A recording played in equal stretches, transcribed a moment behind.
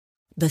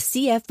The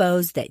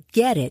CFOs that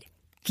get it,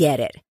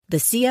 get it. The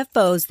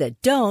CFOs that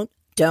don't,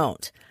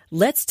 don't.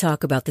 Let's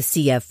talk about the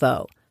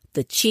CFO,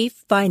 the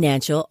Chief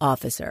Financial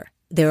Officer.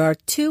 There are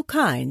two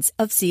kinds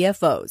of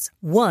CFOs.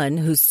 One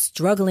who's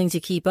struggling to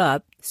keep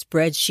up,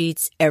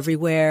 spreadsheets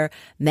everywhere,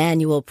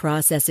 manual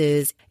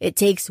processes. It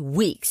takes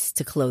weeks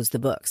to close the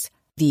books.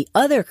 The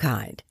other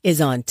kind is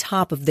on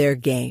top of their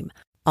game.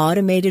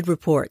 Automated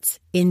reports,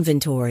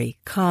 inventory,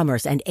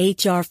 commerce, and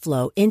HR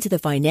flow into the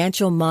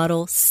financial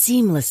model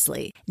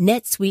seamlessly.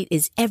 NetSuite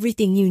is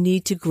everything you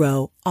need to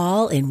grow,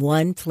 all in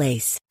one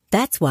place.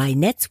 That's why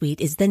NetSuite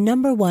is the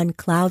 #1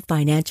 cloud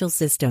financial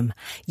system,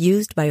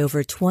 used by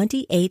over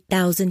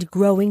 28,000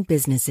 growing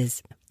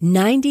businesses.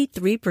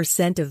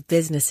 93% of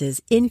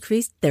businesses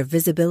increased their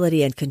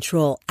visibility and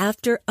control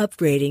after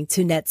upgrading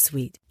to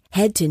NetSuite.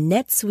 Head to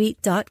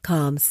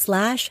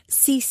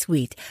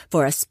netsuite.com/C-Suite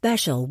for a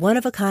special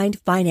one-of-a-kind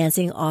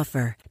financing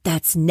offer.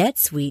 That's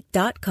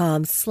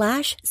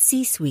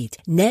netsuite.com/C-Suite.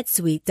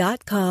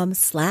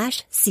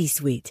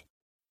 netsuite.com/C-Suite.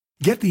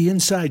 Get the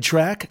inside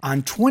track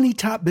on 20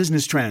 top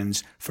business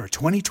trends for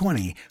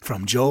 2020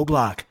 from Joel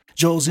Block.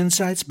 Joel's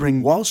insights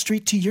bring Wall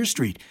Street to your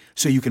street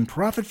so you can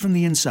profit from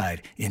the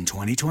inside in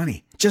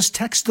 2020. Just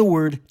text the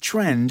word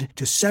TREND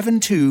to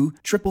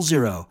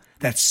 72000.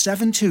 That's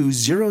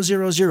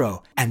 72000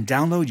 and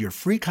download your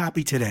free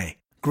copy today.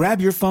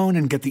 Grab your phone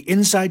and get the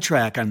inside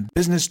track on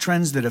business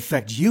trends that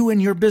affect you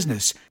and your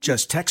business.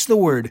 Just text the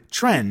word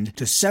TREND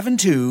to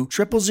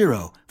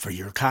 72000 for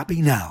your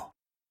copy now.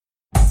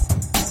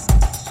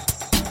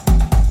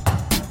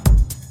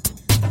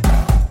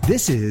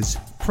 This is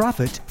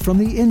Profit from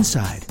the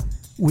Inside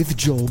with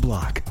Joel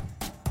Block.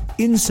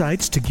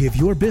 Insights to give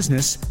your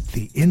business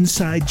the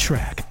inside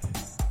track.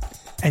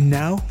 And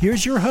now,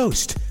 here's your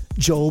host,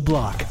 Joel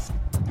Block.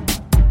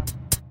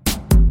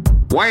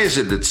 Why is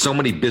it that so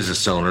many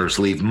business owners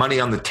leave money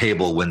on the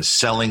table when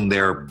selling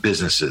their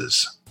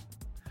businesses?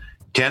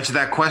 To answer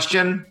that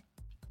question,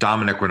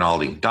 Domenic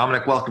Rinaldi.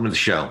 Domenic, welcome to the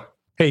show.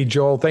 Hey,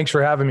 Joel. Thanks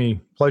for having me.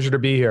 Pleasure to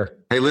be here.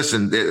 Hey,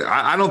 listen,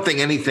 I don't think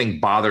anything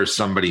bothers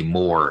somebody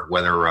more,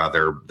 whether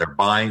they're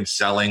buying,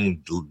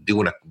 selling,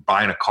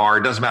 buying a car.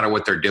 It doesn't matter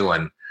what they're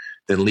doing,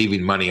 than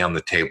leaving money on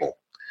the table.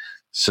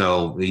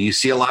 So you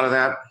see a lot of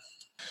that?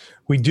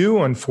 We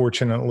do,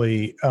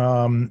 unfortunately.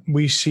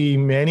 We see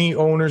many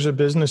owners of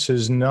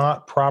businesses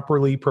not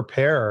properly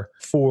prepare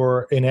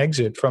for an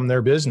exit from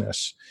their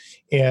business.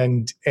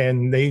 And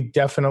they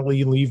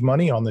definitely leave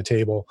money on the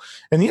table.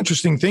 And the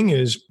interesting thing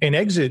is an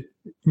exit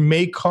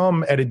may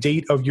come at a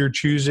date of your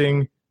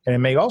choosing, and it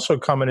may also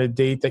come at a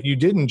date that you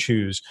didn't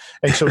choose.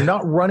 And so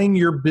not running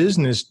your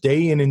business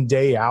day in and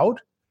day out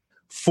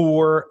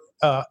for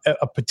a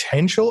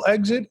potential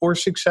exit or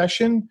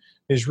succession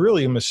is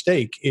really a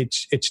mistake.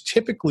 It's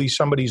typically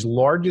somebody's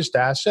largest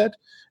asset.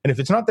 And if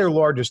it's not their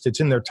largest, it's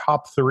in their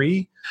top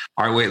 3.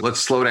 All right, wait, let's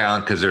slow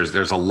down because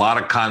there's a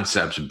lot of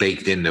concepts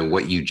baked into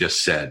what you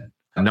just said.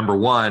 Number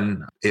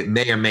one, it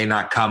may or may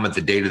not come at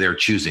the date of their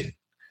choosing.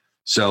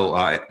 So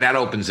that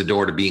opens the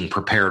door to being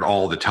prepared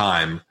all the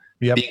time.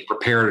 Yep. Being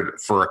prepared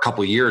for a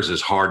couple of years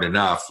is hard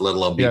enough, let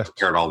alone being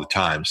prepared all the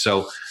time.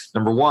 So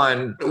number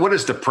one, what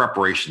does the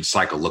preparation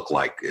cycle look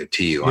like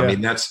to you? I mean,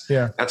 that's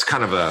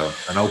kind of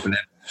an open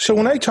end. So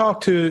when I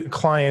talk to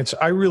clients,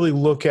 I really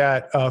look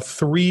at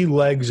 3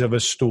 legs of a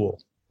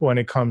stool when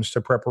it comes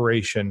to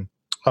preparation.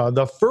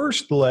 The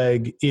first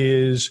leg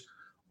is,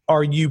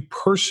 are you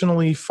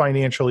personally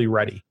financially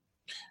ready?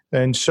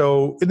 And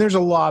there's a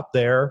lot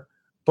there,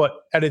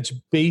 but at its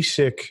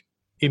basic,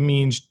 it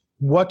means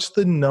what's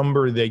the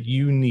number that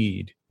you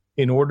need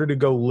in order to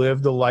go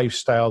live the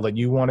lifestyle that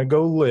you want to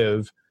go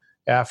live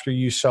after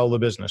you sell the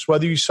business.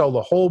 Whether you sell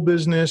the whole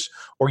business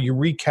or you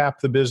recap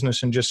the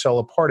business and just sell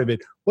a part of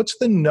it, what's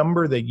the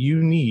number that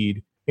you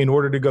need in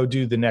order to go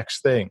do the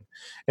next thing?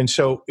 And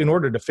so in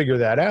order to figure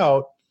that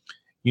out,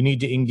 you need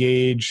to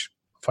engage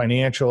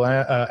financial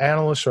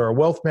analyst or a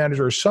wealth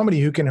manager or somebody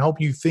who can help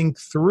you think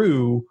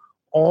through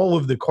all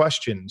of the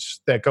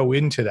questions that go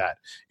into that.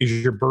 Is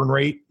your burn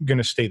rate going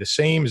to stay the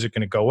same? Is it going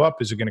to go up?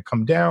 Is it going to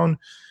come down?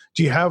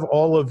 Do you have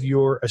all of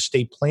your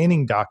estate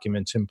planning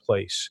documents in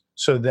place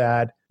so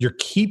that you're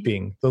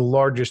keeping the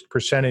largest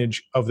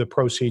percentage of the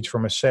proceeds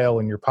from a sale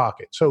in your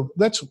pocket? So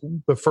that's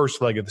the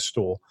first leg of the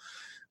stool.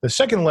 The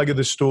second leg of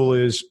the stool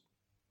is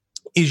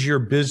your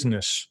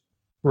business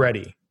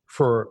ready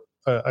for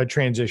a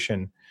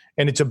transition?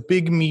 And it's a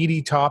big,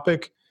 meaty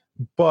topic,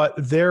 but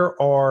there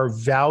are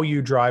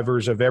value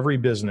drivers of every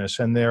business,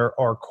 and there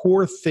are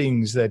core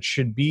things that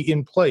should be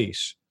in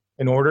place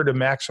in order to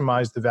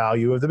maximize the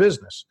value of the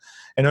business.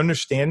 And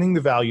understanding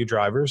the value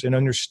drivers and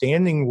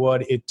understanding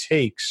what it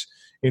takes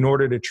in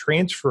order to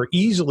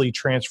easily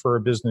transfer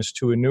a business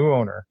to a new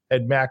owner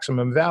at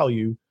maximum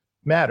value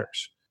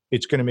matters.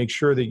 It's going to make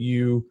sure that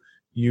you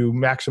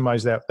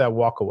maximize that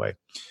walk away.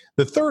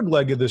 The third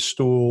leg of the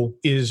stool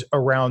is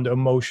around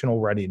emotional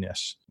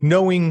readiness,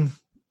 knowing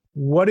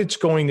what it's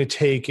going to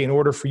take in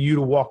order for you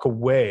to walk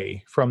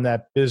away from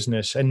that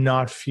business and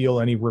not feel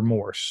any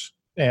remorse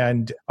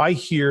And I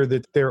hear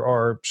that there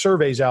are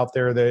surveys out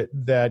there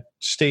that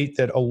state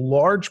that a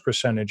large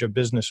percentage of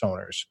business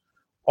owners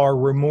are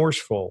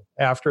remorseful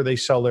after they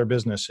sell their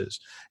businesses.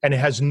 And it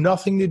has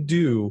nothing to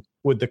do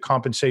with the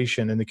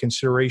compensation and the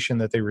consideration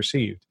that they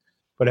received,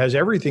 but it has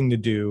everything to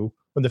do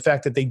with the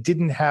fact that they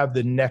didn't have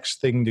the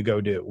next thing to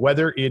go do,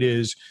 whether it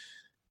is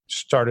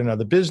start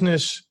another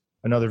business,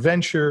 another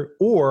venture,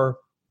 or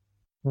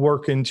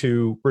work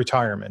into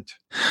retirement.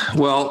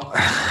 Well,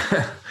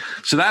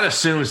 so that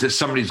assumes that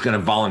somebody's going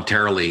to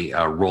voluntarily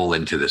roll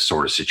into this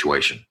sort of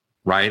situation,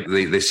 right?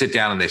 They sit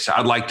down and they say,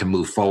 I'd like to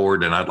move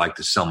forward and I'd like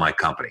to sell my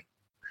company.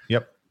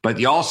 Yep. But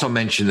you also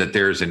mentioned that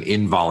there's an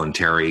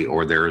involuntary,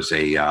 or there's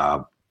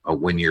a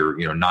when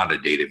you're not a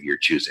date of your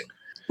choosing.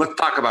 Let's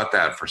talk about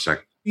that for a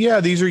second.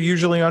 Yeah, these are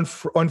usually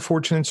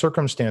unfortunate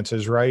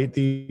circumstances, right?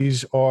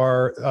 These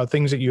are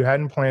things that you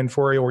hadn't planned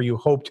for or you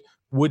hoped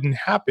wouldn't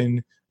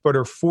happen, but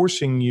are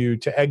forcing you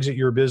to exit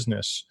your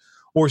business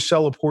or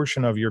sell a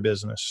portion of your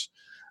business.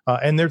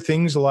 And they're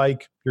things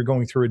like you're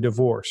going through a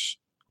divorce,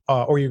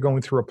 or you're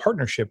going through a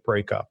partnership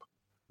breakup,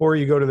 or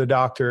you go to the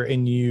doctor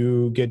and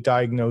you get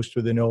diagnosed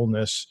with an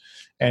illness,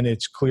 and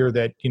it's clear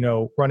that,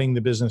 running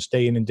the business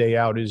day in and day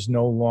out is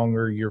no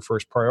longer your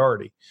first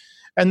priority.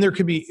 And there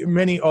could be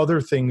many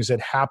other things that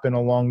happen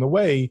along the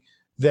way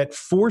that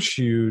force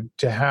you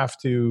to have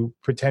to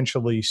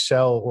potentially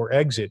sell or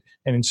exit.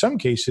 And in some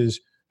cases,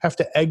 have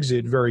to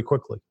exit very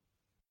quickly.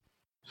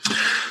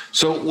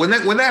 So when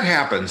that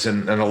happens,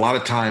 and a lot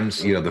of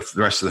times, the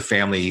rest of the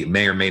family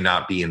may or may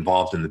not be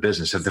involved in the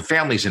business. If the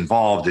family's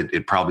involved,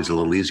 it probably is a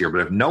little easier.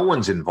 But if no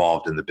one's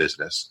involved in the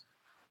business,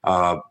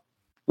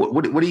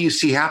 what do you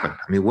see happen?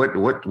 I mean,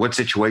 what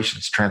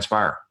situations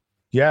transpire?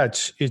 Yeah,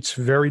 it's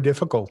very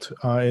difficult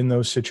in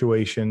those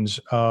situations.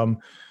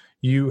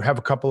 You have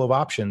a couple of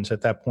options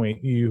at that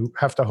point. You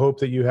have to hope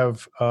that you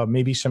have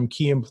maybe some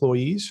key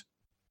employees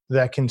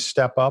that can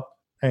step up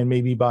and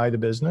maybe buy the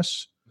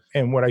business.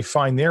 And what I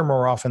find there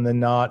more often than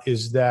not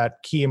is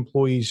that key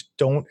employees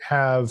don't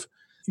have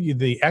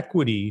the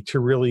equity to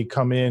really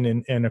come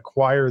in and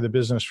acquire the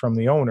business from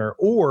the owner,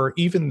 or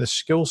even the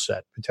skill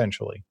set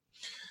potentially.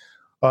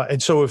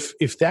 And so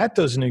if that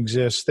doesn't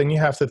exist, then you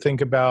have to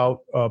think about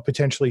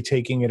potentially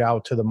taking it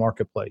out to the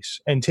marketplace,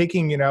 and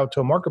taking it out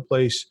to a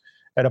marketplace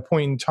at a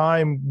point in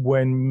time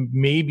when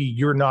maybe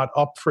you're not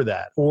up for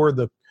that, or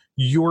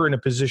you're in a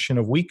position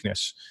of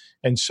weakness.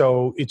 And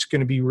so it's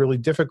going to be really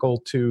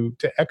difficult to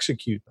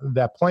execute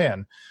that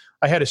plan.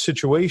 I had a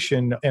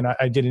situation, and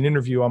I did an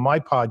interview on my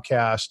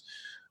podcast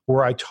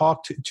where I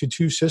talked to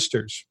two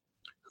sisters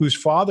whose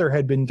father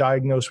had been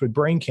diagnosed with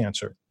brain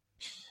cancer.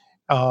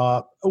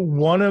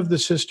 One of the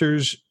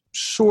sisters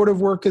sort of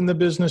worked in the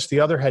business. The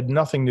other had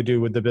nothing to do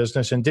with the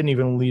business and didn't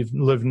even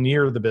live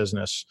near the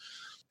business.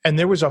 And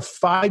there was a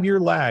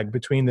 5-year lag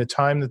between the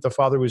time that the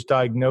father was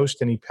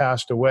diagnosed and he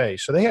passed away.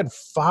 So they had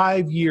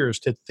 5 years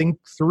to think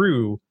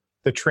through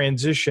the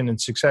transition and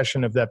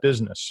succession of that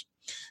business.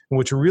 And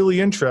what's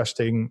really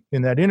interesting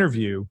in that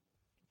interview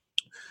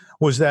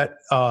was that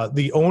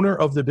the owner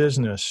of the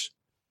business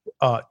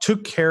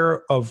took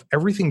care of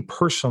everything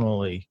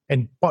personally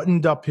and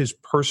buttoned up his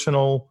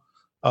personal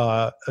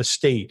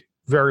estate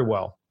very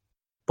well,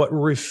 but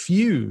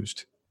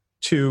refused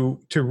to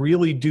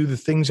really do the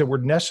things that were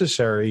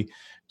necessary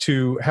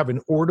to have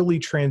an orderly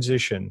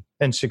transition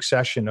and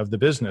succession of the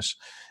business,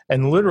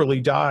 and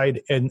literally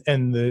died. And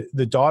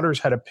the daughters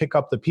had to pick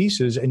up the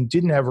pieces and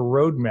didn't have a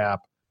roadmap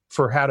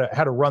for how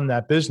to run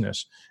that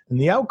business. And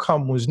the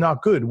outcome was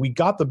not good. We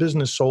got the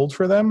business sold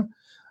for them,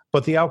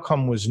 but the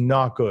outcome was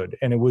not good.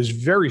 And it was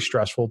very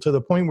stressful, to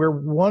the point where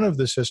one of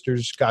the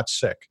sisters got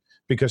sick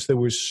because there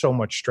was so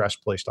much stress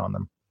placed on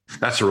them.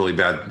 That's a really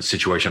bad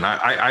situation.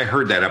 I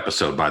heard that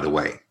episode, by the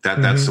way.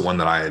 That's the one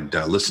that I had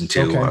listened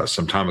to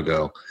some time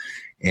ago.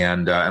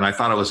 And I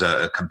thought it was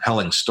a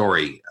compelling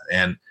story.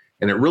 And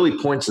it really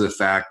points to the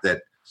fact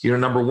that,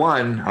 number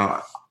one,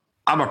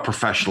 I'm a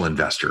professional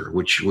investor,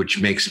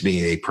 which makes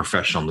me a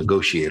professional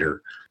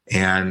negotiator.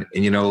 And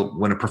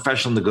when a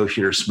professional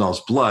negotiator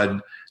smells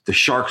blood, the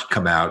sharks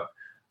come out.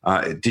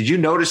 Did you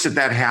notice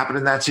that happened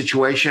in that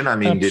situation? I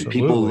mean, Absolutely. Did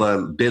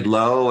people bid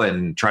low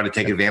and try to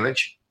take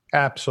advantage?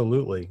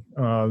 Absolutely.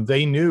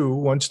 They knew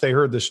once they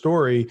heard the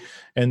story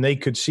and they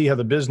could see how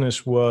the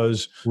business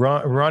was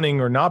running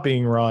or not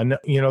being run,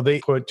 they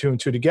put two and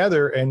two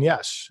together. And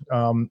yes,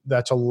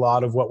 that's a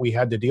lot of what we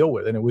had to deal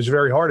with. And it was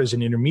very hard as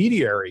an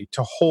intermediary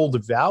to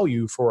hold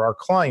value for our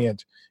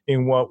client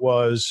in what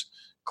was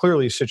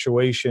clearly a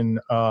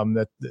situation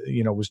that,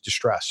 was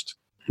distressed.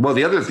 Well,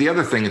 the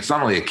other thing, it's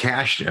not only a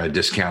cash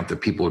discount that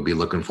people would be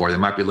looking for. They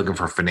might be looking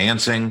for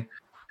financing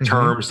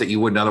terms that you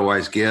wouldn't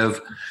otherwise give.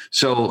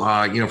 So,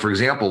 for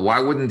example, why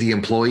wouldn't the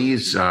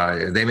employees,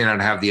 they may not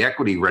have the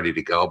equity ready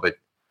to go, but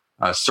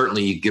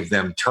certainly you give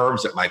them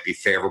terms that might be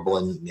favorable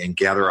and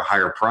gather a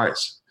higher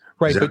price.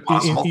 Right.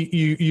 But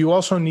you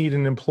also need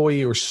an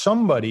employee or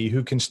somebody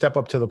who can step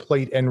up to the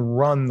plate and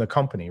run the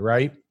company,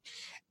 right?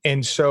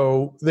 And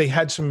so they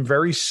had some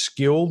very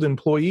skilled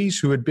employees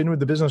who had been with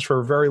the business for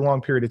a very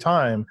long period of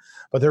time,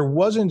 but there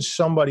wasn't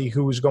somebody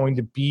who was going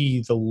to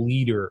be the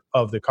leader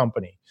of the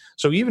company.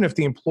 So even if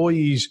the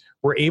employees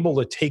were able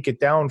to take it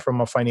down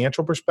from a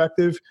financial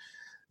perspective,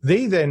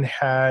 they then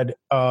had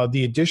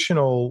the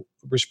additional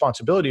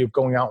responsibility of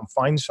going out and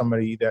find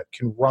somebody that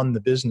can run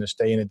the business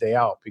day in and day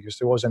out, because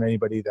there wasn't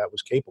anybody that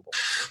was capable.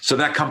 So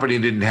that company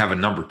didn't have a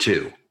number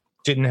two.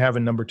 Didn't have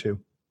a number two.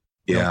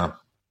 Yeah.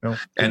 No,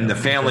 and the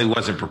family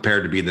wasn't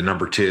prepared to be the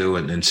number two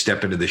and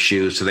step into the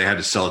shoes, so they had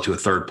to sell it to a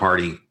third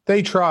party.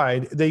 They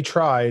tried,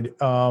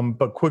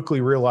 but quickly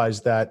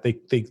realized that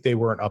they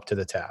weren't up to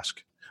the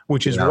task,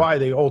 which is why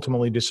they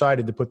ultimately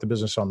decided to put the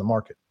business on the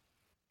market.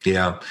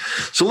 Yeah.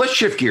 So let's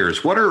shift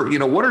gears. What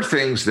are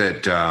things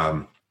that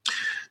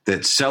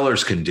that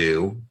sellers can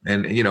do?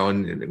 And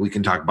and we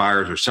can talk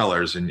buyers or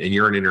sellers, and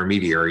you're an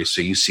intermediary,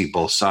 so you see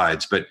both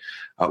sides. But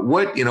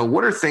what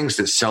are things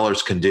that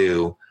sellers can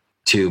do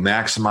to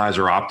maximize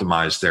or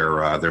optimize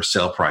their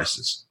sale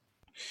prices?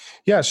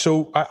 Yeah,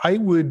 so I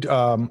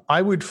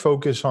would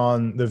focus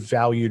on the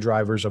value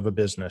drivers of a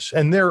business,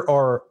 and there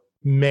are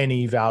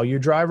many value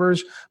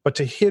drivers. But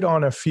to hit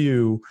on a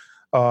few,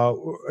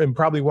 and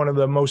probably one of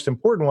the most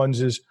important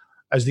ones is,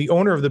 as the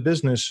owner of the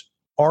business,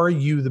 are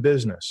you the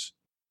business?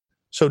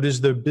 So does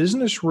the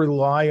business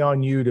rely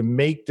on you to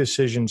make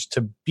decisions,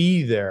 to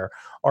be there?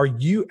 Are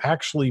you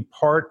actually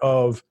part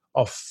of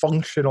a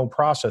functional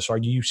process? Are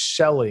you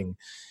selling?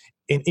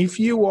 And if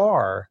you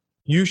are,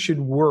 you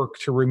should work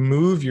to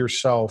remove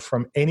yourself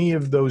from any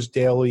of those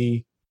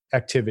daily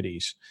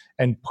activities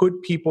and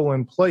put people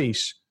in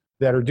place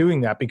that are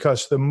doing that.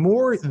 Because the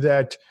more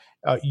that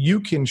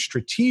you can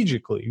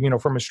strategically,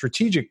 from a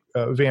strategic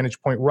vantage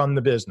point, run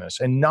the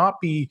business and not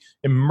be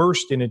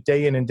immersed in it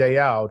day in and day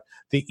out,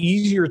 the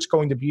easier it's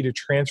going to be to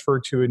transfer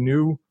to a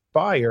new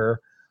buyer,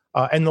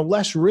 and the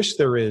less risk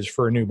there is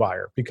for a new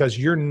buyer, because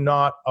you're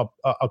not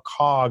a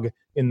cog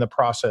in the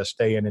process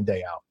day in and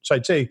day out. So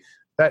I'd say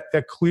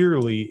that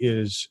clearly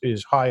is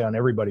high on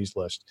everybody's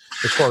list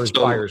as far as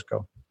buyers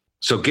go.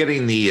 So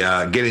getting the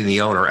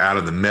owner out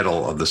of the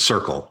middle of the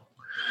circle.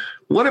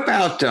 What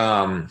about?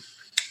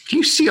 Do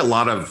you see a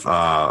lot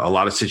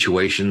of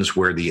situations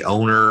where the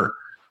owner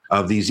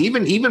of these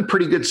even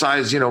pretty good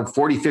size, $40,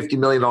 $50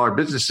 million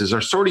businesses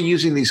are sort of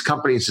using these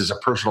companies as a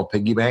personal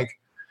piggy bank,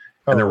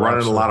 and they're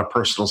running a lot of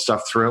personal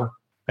stuff through?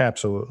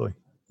 Absolutely.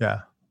 Yeah,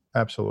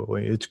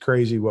 absolutely. It's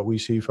crazy what we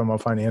see from a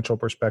financial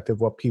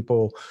perspective, what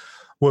people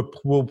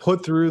will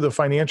put through the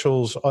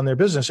financials on their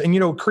business. And,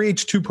 it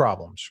creates two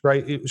problems,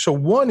 right? So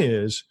one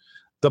is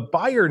the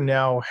buyer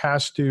now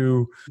has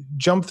to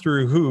jump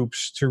through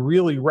hoops to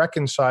really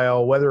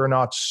reconcile whether or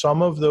not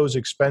some of those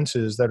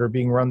expenses that are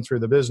being run through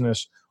the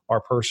business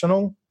are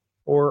personal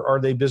or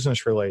are they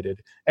business related.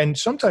 And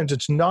sometimes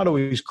it's not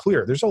always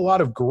clear. There's a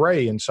lot of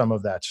gray in some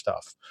of that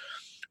stuff.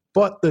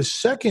 But the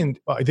second,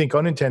 I think,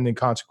 unintended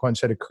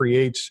consequence that it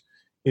creates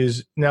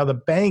is now the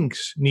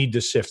banks need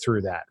to sift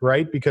through that,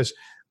 right? Because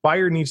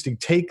buyer needs to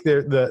take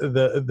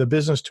the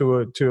business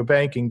to a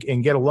bank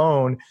and get a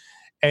loan.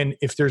 And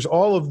if there's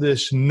all of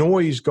this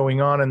noise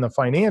going on in the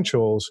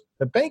financials,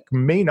 the bank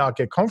may not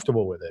get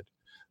comfortable with it.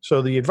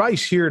 So the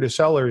advice here to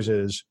sellers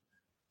is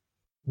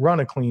run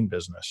a clean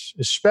business,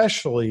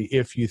 especially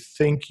if you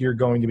think you're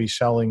going to be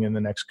selling in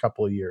the next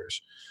couple of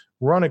years.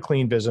 Run a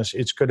clean business.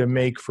 It's going to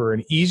make for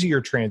an easier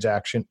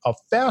transaction, a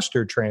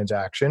faster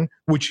transaction,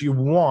 which you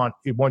want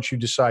once you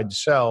decide to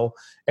sell.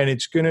 And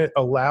it's going to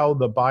allow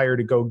the buyer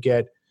to go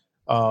get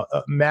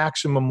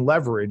maximum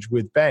leverage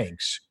with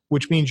banks,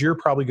 which means you're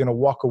probably going to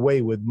walk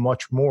away with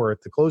much more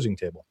at the closing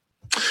table.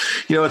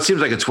 It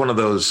seems like it's one of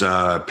those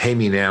pay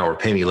me now or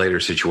pay me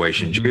later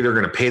situations. You're either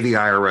going to pay the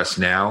IRS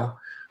now,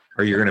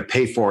 or you're going to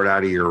pay for it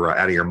out of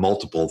your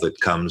multiple that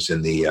comes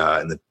in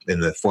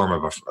the form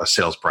of a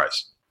sales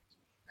price.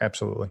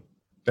 Absolutely,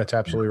 that's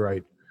absolutely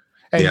right.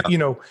 And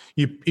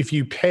if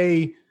you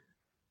pay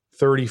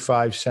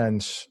 35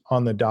 cents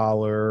on the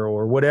dollar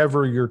or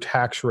whatever your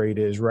tax rate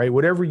is, right?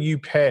 Whatever you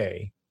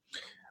pay,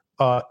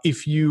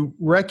 if you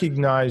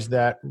recognize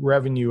that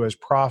revenue as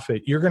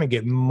profit, you're going to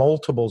get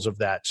multiples of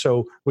that.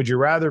 So would you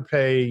rather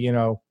pay,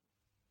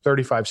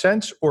 35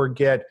 cents or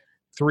get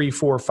 3,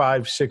 4,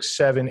 5, 6,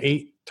 7,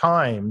 8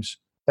 times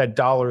that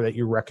dollar that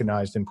you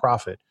recognized in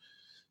profit?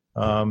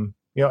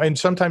 And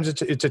sometimes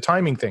it's a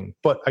timing thing.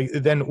 But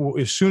then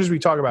as soon as we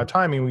talk about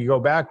timing, we go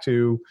back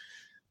to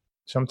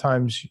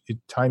sometimes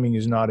timing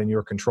is not in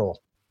your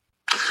control.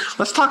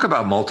 Let's talk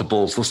about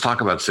multiples. Let's talk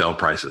about sale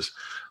prices.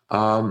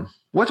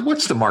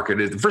 What's the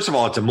market? First of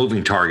all, it's a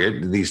moving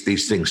target.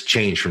 These things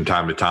change from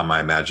time to time, I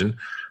imagine.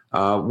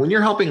 When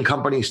you're helping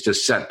companies to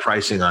set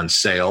pricing on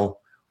sale,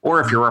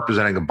 or if you're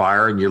representing a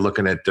buyer and you're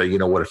looking at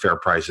what a fair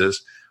price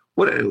is,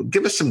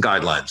 give us some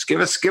guidelines. Give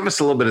us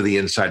a little bit of the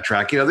inside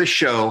track. This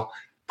show,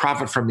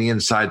 Profit from the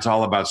Inside, is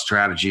all about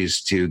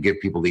strategies to give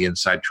people the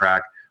inside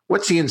track.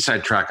 What's the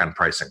inside track on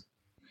pricing?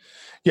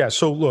 Yeah.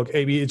 So look,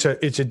 AB, it's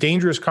a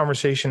dangerous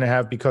conversation to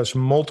have because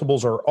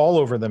multiples are all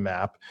over the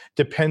map.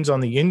 Depends on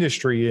the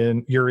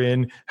industry you're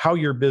in, how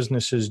your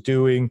business is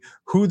doing,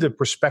 who the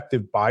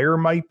prospective buyer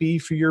might be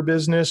for your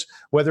business,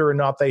 whether or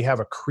not they have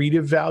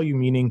accretive value,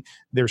 meaning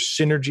there's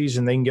synergies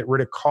and they can get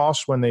rid of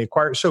costs when they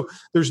acquire. So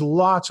there's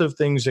lots of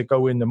things that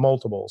go into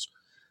multiples.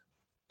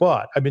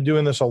 But I've been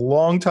doing this a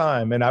long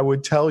time, and I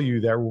would tell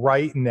you that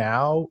right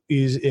now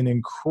is an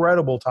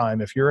incredible time.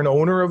 If you're an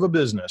owner of a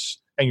business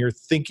and you're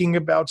thinking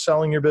about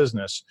selling your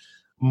business,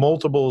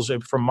 multiples,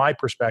 from my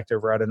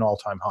perspective, are at an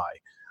all-time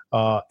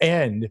high.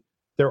 And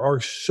there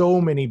are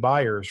so many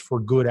buyers for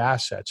good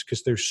assets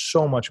because there's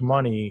so much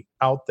money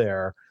out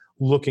there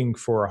looking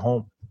for a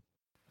home.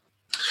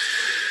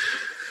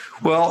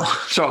 Well,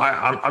 so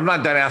I'm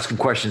not done asking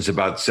questions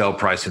about sale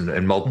price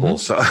and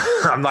multiples, so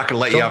I'm not going to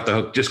let you off the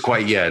hook just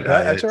quite yet.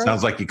 It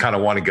sounds like you kind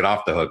of want to get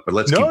off the hook, but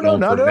let's keep going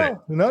for a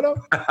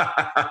minute.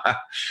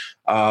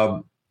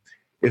 No.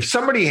 If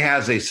somebody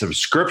has a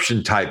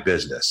subscription type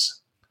business,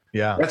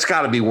 that's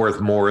got to be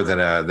worth more than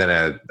a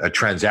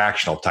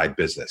transactional type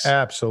business.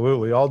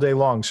 Absolutely, all day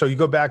long. So you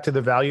go back to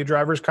the value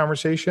drivers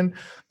conversation.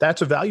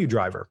 That's a value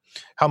driver.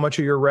 How much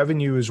of your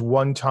revenue is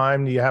one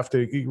time? Do you have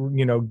to,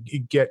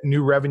 get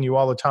new revenue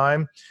all the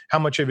time? How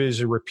much of it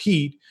is a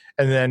repeat?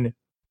 And then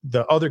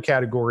the other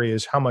category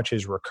is how much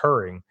is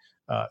recurring.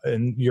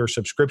 In your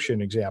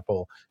subscription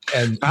example,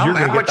 and you're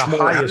going to get the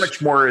highest. How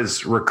much more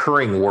is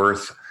recurring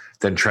worth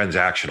than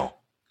transactional?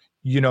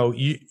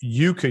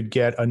 You could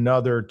get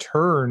another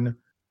turn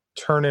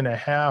and a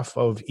half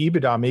of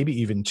EBITDA, maybe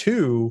even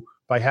two,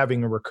 by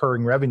having a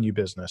recurring revenue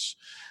business.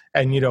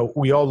 And,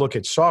 we all look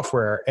at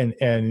software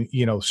and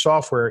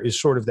software is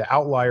sort of the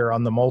outlier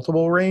on the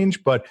multiple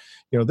range, but,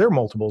 their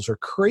multiples are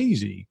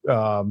crazy.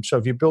 So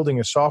if you're building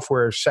a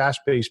software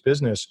SaaS-based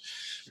business,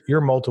 your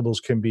multiples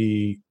can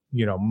be,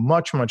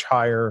 much, much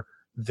higher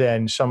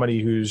than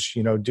somebody who's,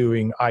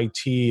 doing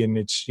IT and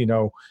it's,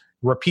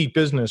 repeat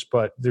business,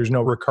 but there's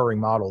no recurring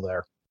model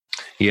there.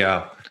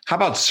 Yeah. How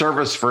about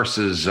service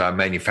versus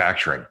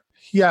manufacturing?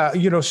 Yeah.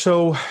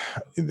 So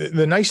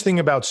the nice thing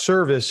about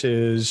service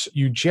is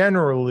you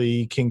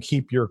generally can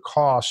keep your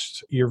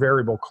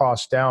variable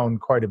costs down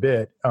quite a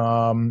bit,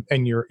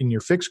 and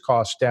your fixed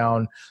costs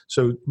down.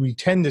 So we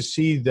tend to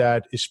see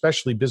that,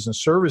 especially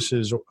business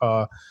services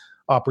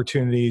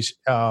opportunities,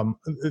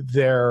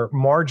 their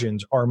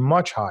margins are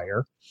much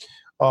higher,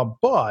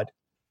 but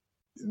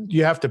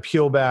you have to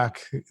peel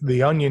back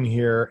the onion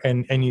here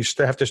and you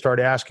have to start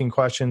asking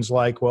questions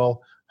like,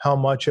 well, how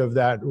much of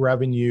that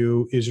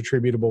revenue is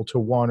attributable to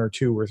one or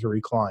two or three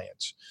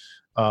clients?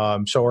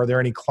 So are there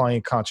any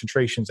client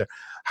concentrations there?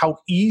 How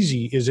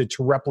easy is it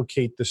to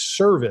replicate the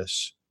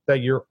service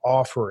that you're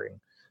offering?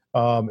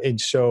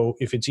 And so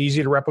if it's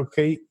easy to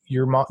replicate,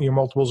 your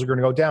multiples are going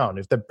to go down.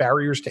 If the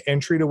barriers to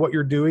entry to what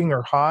you're doing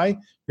are high,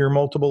 your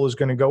multiple is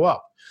going to go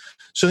up.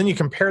 So then you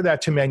compare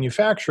that to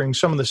manufacturing,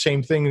 some of the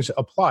same things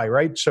apply,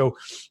 right? So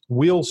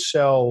we'll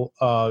sell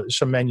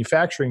some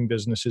manufacturing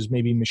businesses,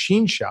 maybe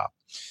machine shop,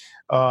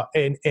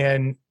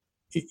 and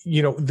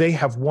they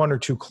have one or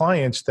two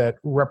clients that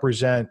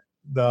represent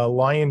the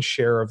lion's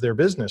share of their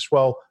business.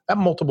 Well, that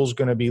multiple is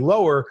going to be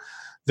lower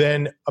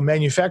than a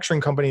manufacturing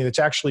company that's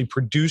actually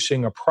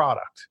producing a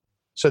product.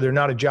 So they're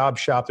not a job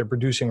shop, they're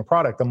producing a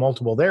product. The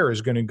multiple there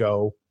is going to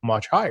go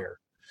much higher.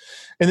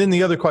 And then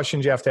the other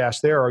questions you have to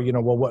ask there are,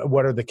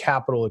 what are the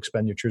capital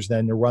expenditures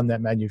then to run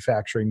that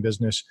manufacturing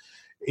business?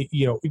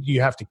 You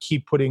have to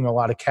keep putting a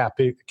lot of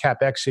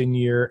CapEx in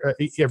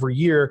every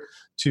year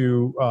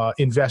to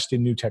invest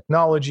in new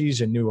technologies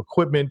and new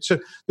equipment. So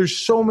there's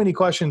so many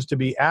questions to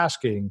be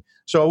asking.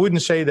 So I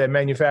wouldn't say that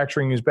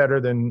manufacturing is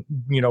better than,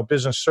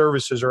 business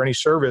services or any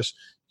service.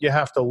 You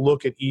have to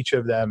look at each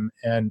of them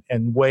and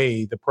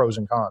weigh the pros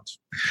and cons.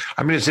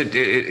 I mean,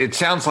 it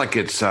sounds like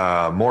it's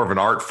more of an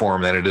art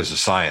form than it is a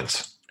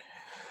science.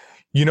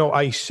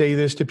 I say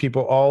this to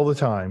people all the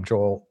time,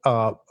 Joel.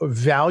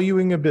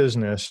 Valuing a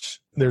business,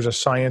 there's a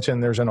science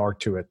and there's an art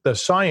to it. The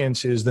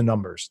science is the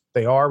numbers.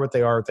 They are what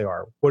they are what they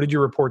are. What did you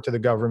report to the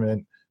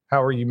government?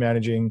 How are you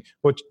managing?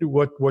 What's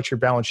your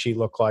balance sheet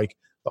look like?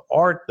 The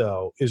art,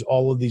 though, is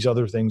all of these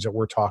other things that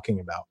we're talking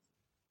about.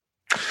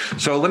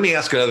 So let me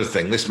ask another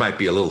thing. This might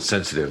be a little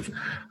sensitive.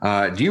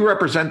 Do you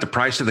represent the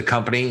price of the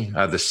company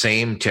the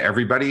same to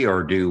everybody,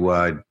 or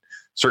do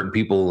certain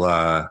people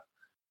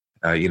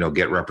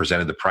get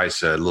represented the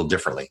price a little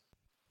differently?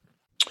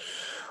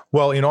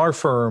 Well, in our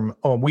firm,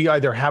 we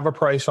either have a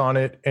price on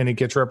it and it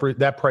gets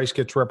that price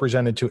gets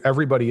represented to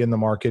everybody in the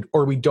market,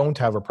 or we don't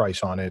have a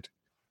price on it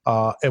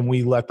and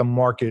we let the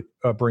market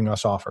bring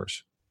us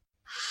offers.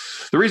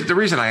 The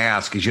reason I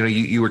ask is,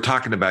 you were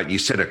talking about, you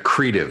said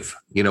accretive,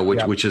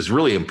 which is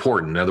really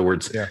important. In other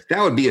words,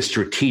 that would be a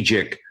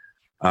strategic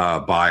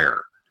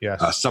buyer.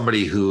 Yes.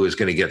 Somebody who is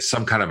going to get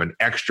some kind of an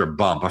extra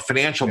bump. A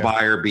financial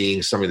buyer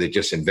being somebody that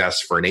just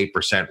invests for an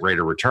 8% rate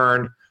of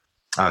return.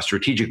 A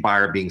strategic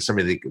buyer being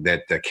somebody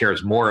that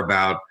cares more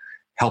about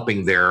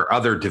helping their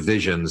other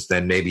divisions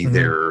than maybe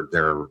their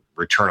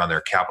return on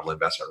their capital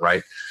investment,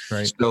 right?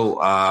 Right.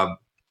 So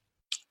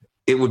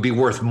it would be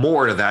worth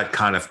more to that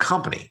kind of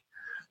company.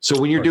 So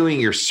when you're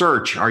doing your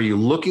search, are you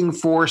looking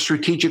for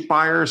strategic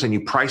buyers and you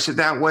price it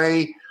that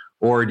way?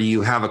 Or do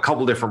you have a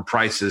couple different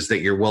prices that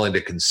you're willing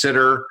to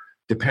consider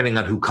depending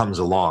on who comes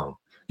along?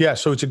 Yeah,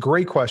 so it's a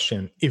great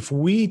question. If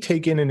we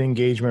take in an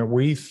engagement,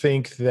 we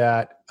think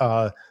that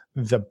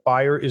the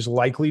buyer is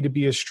likely to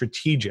be a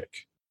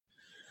strategic,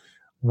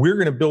 we're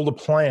going to build a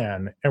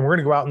plan and we're going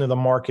to go out into the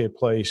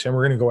marketplace and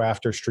we're going to go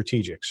after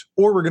strategics,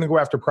 or we're going to go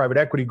after private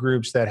equity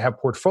groups that have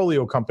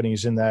portfolio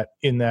companies in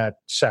that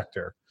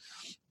sector.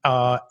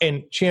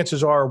 And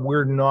chances are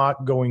we're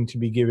not going to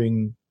be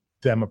giving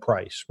them a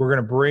price. We're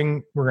going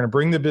to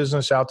bring the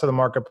business out to the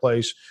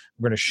marketplace.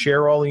 We're going to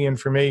share all the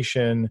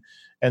information,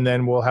 and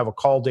then we'll have a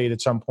call date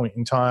at some point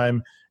in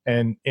time.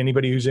 And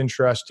anybody who's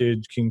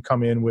interested can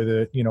come in with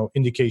a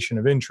indication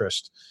of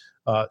interest.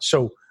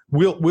 So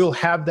we'll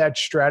have that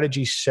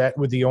strategy set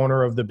with the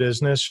owner of the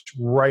business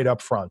right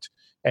up front,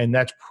 and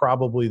that's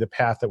probably the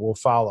path that we'll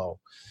follow.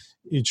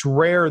 It's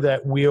rare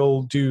that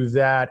we'll do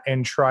that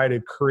and try to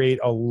create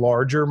a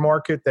larger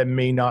market that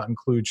may not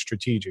include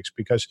strategics,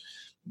 because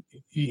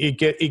it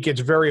gets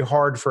very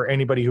hard for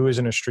anybody who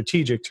isn't a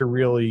strategic to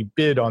really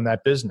bid on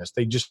that business.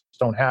 They just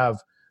don't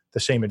have the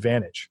same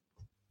advantage.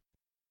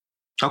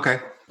 Okay.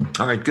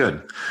 All right,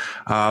 good.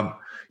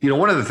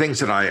 One of the things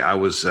that I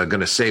was going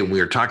to say when we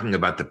were talking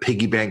about the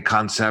piggy bank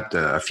concept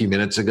a few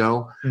minutes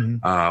ago,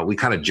 we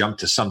kind of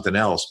jumped to something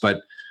else.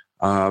 But,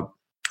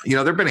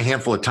 there have been a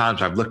handful of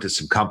times I've looked at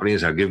some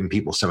companies, I've given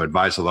people some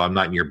advice, although I'm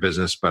not in your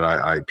business,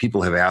 but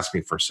people have asked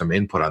me for some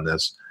input on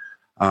this.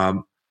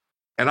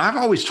 And I've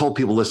always told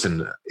people,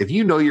 listen, if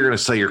you know you're going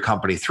to sell your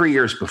company 3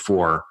 years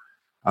before,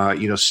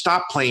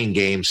 stop playing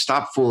games,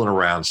 stop fooling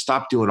around,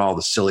 stop doing all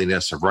the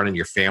silliness of running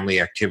your family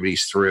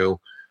activities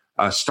through,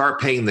 start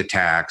paying the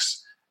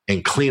tax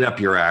and clean up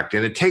your act.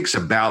 And it takes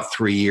about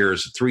 3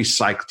 years, three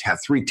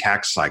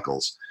tax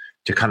cycles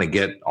to kind of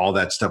get all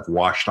that stuff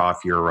washed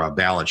off your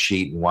balance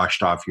sheet and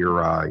washed off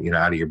your,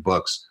 out of your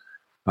books.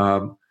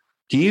 Do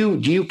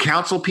you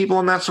counsel people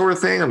on that sort of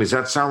thing? I mean, does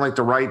that sound like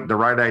the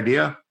right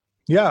idea?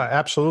 Yeah,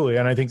 absolutely.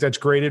 And I think that's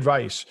great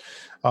advice.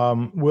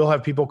 We'll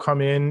have people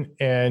come in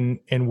and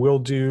we'll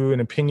do an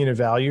opinion of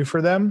value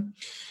for them.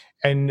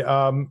 And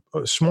a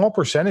small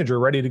percentage are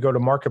ready to go to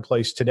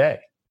marketplace today.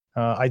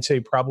 I'd say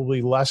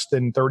probably less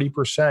than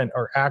 30%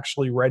 are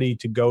actually ready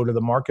to go to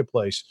the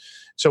marketplace.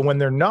 So when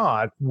they're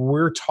not,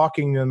 we're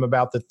talking to them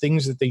about the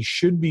things that they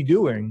should be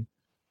doing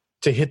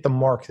to hit the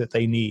mark that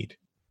they need,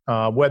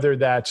 whether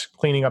that's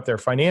cleaning up their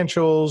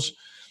financials,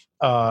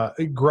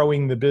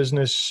 growing the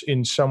business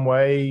in some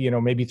way,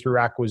 maybe through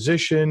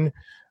acquisition,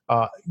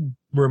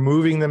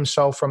 removing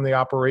themselves from the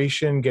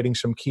operation, getting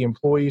some key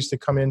employees to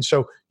come in.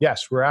 So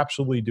yes, we're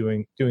absolutely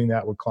doing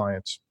that with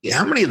clients.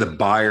 How many of the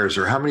buyers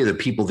or how many of the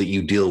people that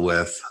you deal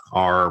with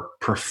are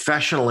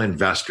professional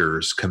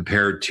investors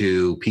compared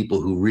to people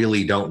who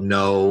really don't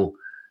know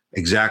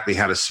exactly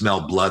how to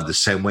smell blood the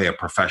same way a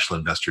professional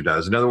investor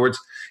does? In other words,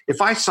 if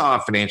I saw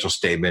a financial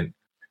statement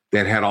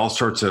that had all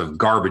sorts of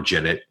garbage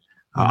in it,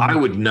 I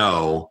would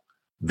know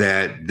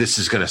that this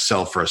is going to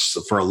sell for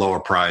a lower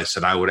price,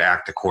 and I would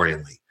act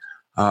accordingly.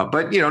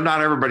 But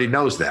not everybody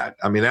knows that.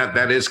 I mean,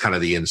 that is kind of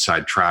the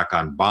inside track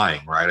on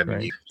buying, right? I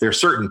mean, there are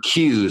certain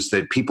cues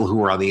that people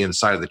who are on the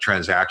inside of the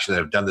transaction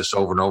that have done this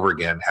over and over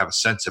again have a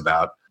sense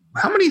about.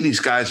 How many of these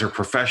guys are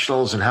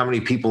professionals, and how many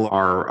people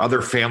are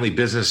other family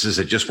businesses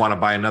that just want to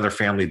buy another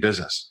family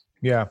business?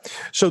 Yeah.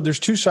 So there's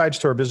two sides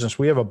to our business.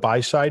 We have a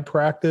buy-side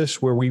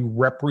practice where we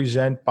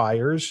represent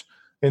buyers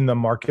in the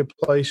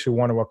marketplace who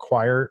want to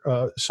acquire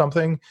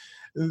something.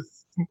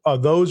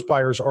 Those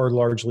buyers are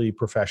largely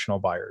professional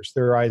buyers.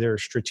 They're either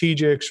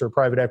strategics or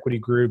private equity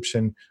groups,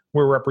 and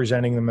we're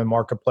representing them in the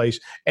marketplace.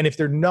 And if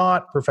they're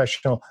not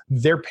professional,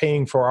 they're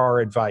paying for our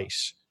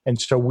advice. And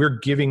so we're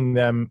giving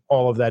them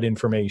all of that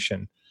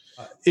information.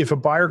 If a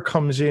buyer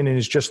comes in and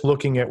is just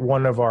looking at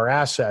one of our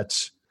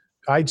assets,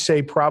 I'd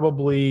say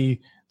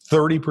probably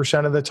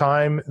 30% of the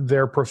time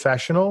they're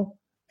professional,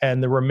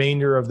 and the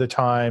remainder of the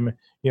time,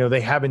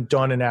 they haven't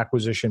done an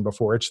acquisition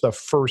before. It's the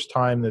first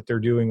time that they're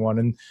doing one,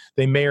 and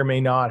they may or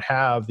may not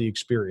have the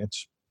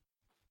experience.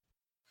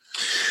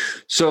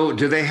 So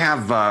do they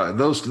have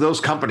those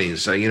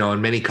companies,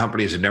 and many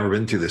companies have never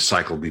been through this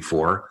cycle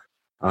before.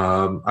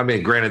 I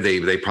mean, granted,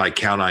 they probably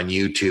count on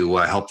you to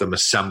help them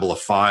assemble a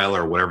file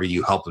or whatever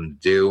you help them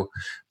do.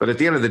 But at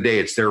the end of the day,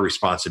 it's their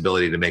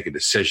responsibility to make a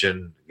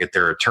decision, get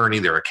their attorney,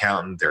 their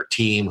accountant, their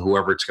team,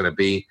 whoever it's going to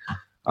be.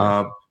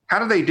 How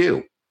do they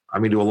do? I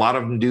mean, do a lot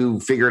of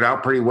them figure it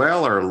out pretty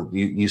well, or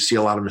you see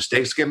a lot of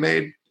mistakes get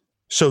made?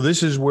 So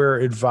this is where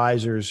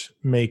advisors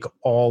make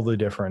all the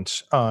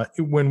difference.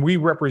 When we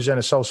represent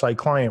a sell-side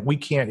client, we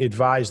can't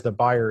advise the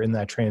buyer in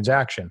that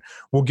transaction.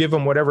 We'll give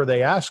them whatever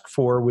they ask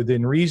for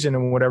within reason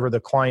and whatever the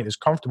client is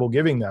comfortable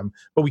giving them,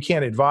 but we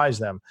can't advise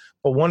them.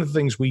 But one of the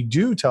things we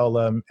do tell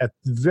them at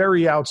the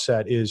very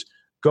outset is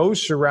go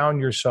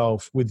surround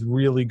yourself with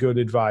really good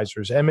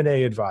advisors,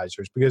 M&A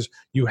advisors, because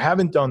you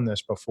haven't done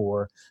this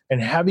before,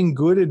 and having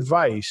good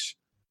advice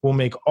will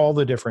make all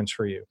the difference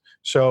for you.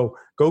 So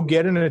go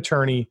get an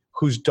attorney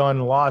who's done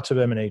lots of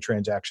M&A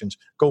transactions.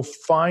 Go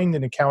find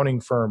an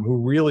accounting firm who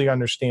really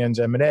understands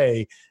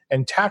M&A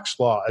and tax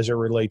law as it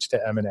relates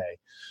to M&A.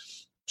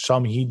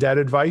 Some heed that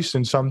advice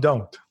and some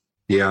don't.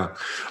 Yeah.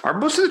 Are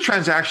most of the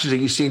transactions that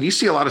you see, do you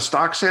see a lot of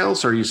stock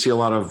sales or do you see a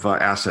lot of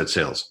asset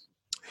sales?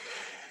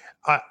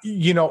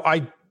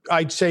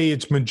 I'd say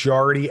it's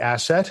majority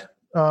asset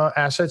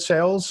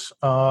sales.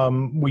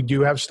 We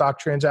do have stock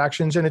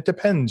transactions, and it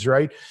depends,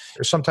 right?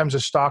 Sometimes a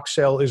stock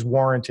sale is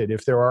warranted.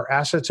 If there are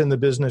assets in the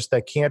business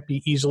that can't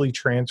be easily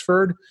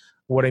transferred,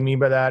 what I mean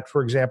by that,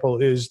 for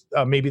example, is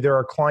maybe there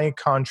are client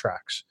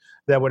contracts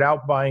that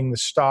without buying the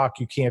stock,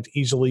 you can't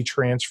easily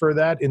transfer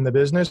that in the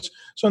business.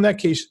 So in that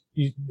case,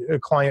 a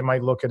client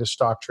might look at a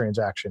stock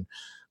transaction.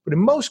 But in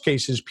most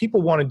cases,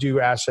 people want to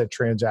do asset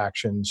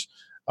transactions.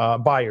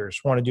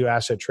 Buyers want to do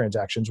asset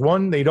transactions.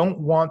 One, they don't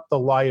want the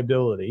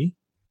liability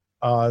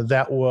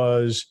that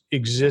was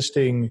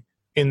existing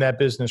in that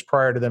business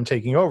prior to them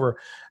taking over.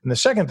 And the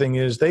second thing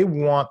is they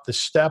want the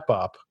step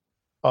up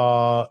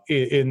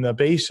in the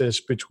basis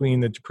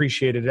between the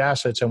depreciated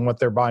assets and what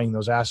they're buying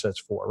those assets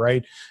for,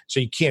 right? So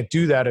you can't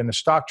do that in a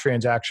stock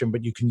transaction,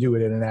 but you can do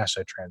it in an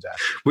asset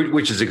transaction.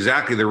 Which is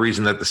exactly the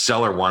reason that the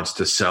seller wants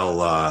to sell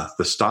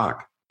the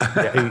stock.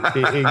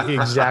 Yeah,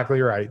 exactly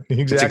right.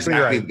 Exactly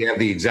right. They have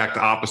the exact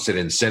opposite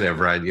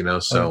incentive, right?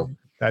 That's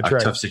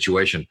right. Tough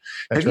situation.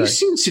 That's have you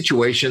seen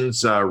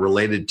situations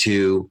related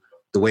to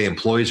the way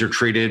employees are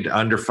treated,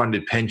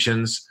 underfunded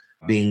pensions,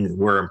 being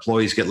where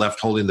employees get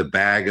left holding the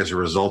bag as a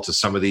result of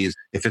some of these?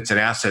 If it's an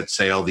asset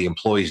sale, the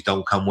employees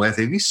don't come with.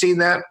 Have you seen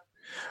that?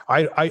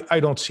 I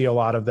don't see a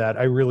lot of that.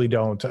 I really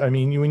don't. I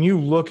mean, when you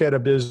look at a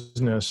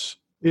business,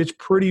 it's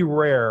pretty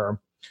rare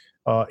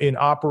in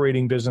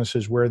operating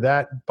businesses where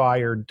that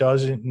buyer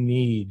doesn't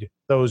need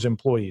those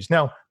employees.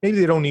 Now, maybe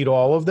they don't need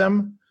all of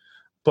them,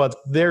 but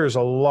there's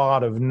a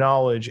lot of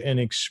knowledge and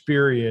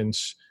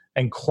experience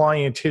and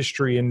client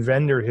history and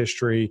vendor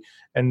history,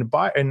 and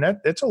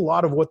that's a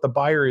lot of what the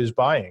buyer is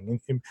buying.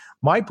 And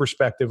my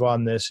perspective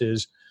on this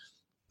is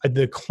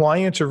the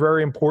clients are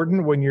very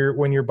important when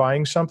you're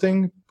buying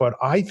something, but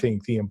I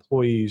think the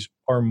employees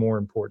are more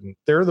important.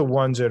 They're the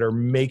ones that are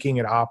making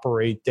it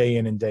operate day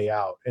in and day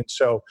out. And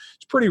so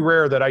it's pretty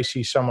rare that I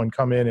see someone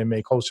come in and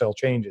make wholesale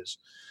changes.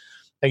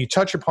 Now, you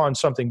touch upon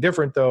something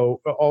different, though,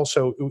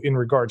 also in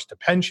regards to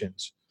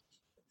pensions.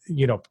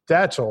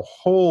 That's a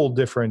whole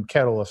different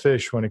kettle of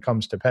fish when it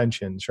comes to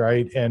pensions,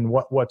 right? And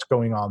what's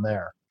going on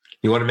there.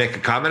 You want to make a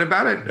comment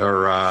about it,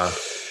 or?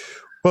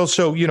 Well,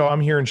 so,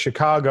 I'm here in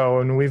Chicago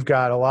and we've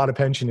got a lot of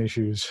pension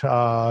issues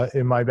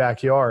in my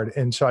backyard.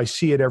 And so I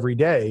see it every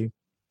day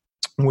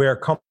where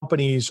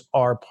companies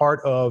are part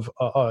of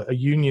a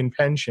union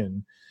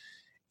pension,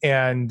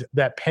 and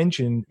that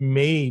pension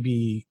may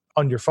be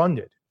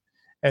underfunded.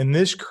 And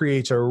this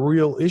creates a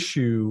real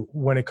issue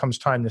when it comes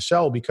time to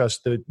sell,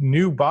 because the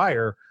new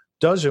buyer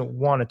doesn't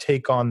want to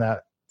take on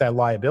that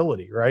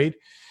liability, right?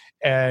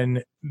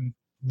 And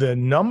the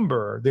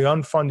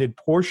unfunded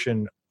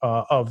portion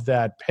of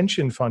that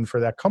pension fund for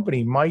that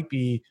company might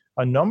be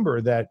a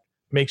number that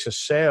makes a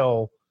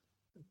sale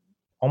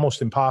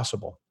almost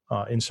impossible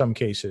in some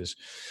cases.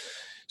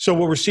 So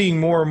what we're seeing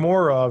more and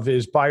more of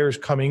is buyers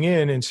coming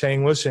in and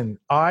saying, listen,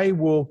 I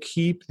will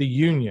keep the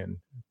union,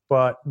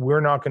 but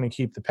we're not going to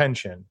keep the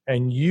pension.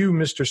 And you,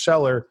 Mr.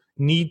 Seller,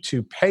 need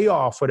to pay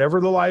off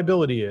whatever the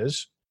liability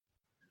is.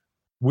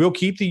 We'll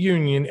keep the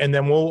union, and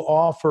then we'll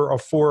offer a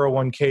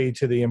 401k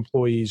to the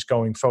employees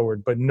going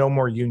forward, but no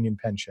more union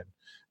pension,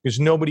 because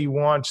nobody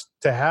wants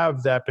to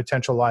have that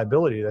potential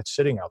liability that's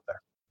sitting out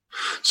there.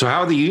 So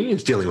how are the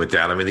unions dealing with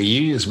that? I mean, the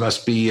unions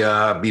must be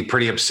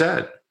pretty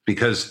upset,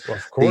 because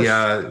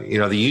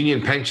the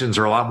union pensions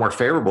are a lot more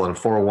favorable than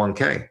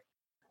 401k.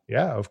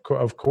 Yeah,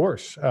 of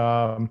course.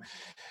 And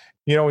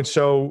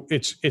so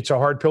it's a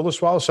hard pill to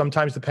swallow.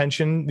 Sometimes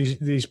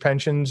these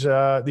pensions,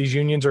 these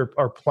unions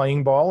are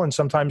playing ball, and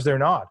sometimes they're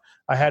not.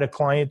 I had a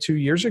client 2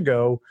 years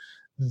ago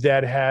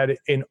that had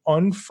an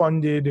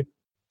unfunded,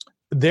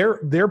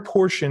 their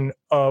portion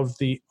of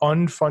the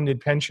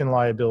unfunded pension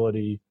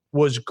liability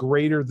was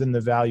greater than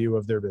the value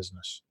of their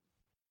business.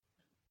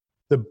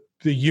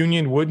 The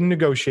union wouldn't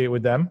negotiate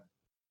with them.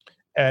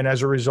 And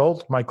as a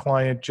result, my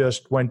client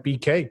just went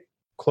BK,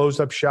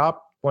 closed up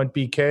shop, went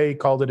BK,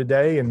 called it a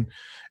day. And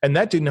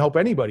that didn't help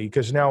anybody,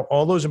 because now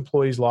all those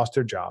employees lost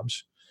their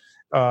jobs.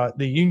 The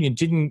union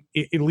didn't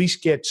at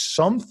least get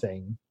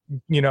something,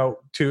 to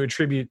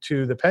attribute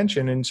to the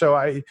pension. And so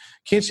I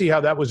can't see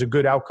how that was a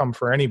good outcome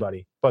for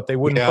anybody, but they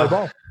wouldn't play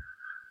ball.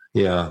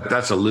 Yeah,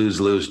 that's a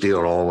lose-lose deal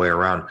all the way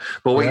around.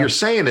 But what you're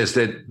saying is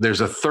that there's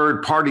a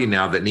third party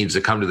now that needs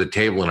to come to the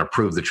table and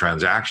approve the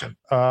transaction,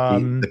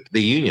 the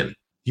union.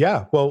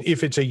 Yeah, well,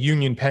 if it's a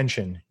union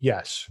pension,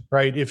 yes,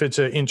 right? If it's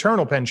an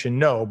internal pension,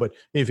 no, but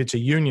if it's a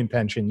union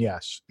pension,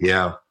 yes.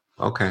 Yeah,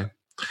 okay.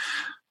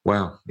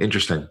 Wow,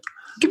 interesting.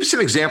 Give us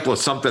an example of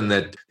something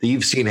that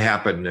you've seen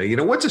happen.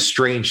 What's a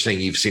strange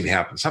thing you've seen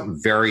happen?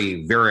 Something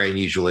very, very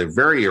unusual, a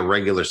very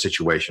irregular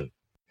situation.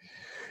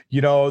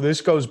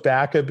 This goes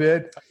back a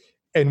bit.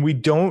 and we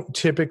don't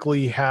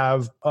typically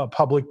have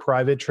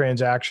public-private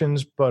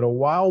transactions, but a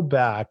while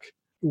back,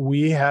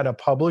 we had a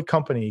public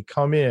company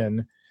come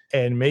in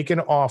and make an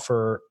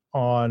offer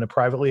on a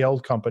privately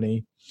held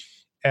company,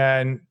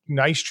 and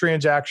nice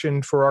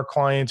transaction for our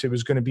clients. It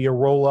was going to be a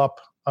roll-up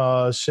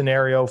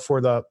scenario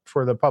for the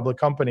public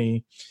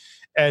company,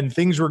 and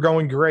things were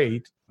going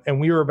great. And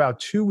we were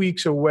about 2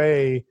 weeks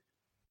away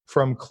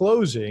from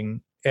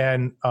closing,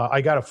 and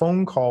I got a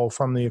phone call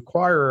from the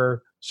acquirer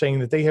saying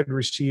that they had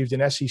received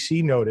an SEC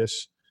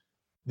notice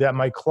that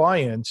my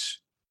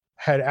clients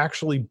had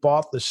actually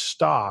bought the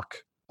stock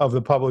of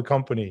the public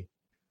company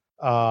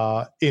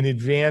in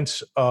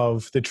advance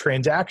of the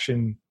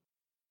transaction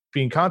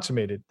being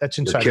consummated. That's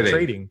insider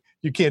trading.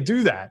 You can't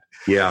do that.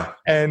 Yeah.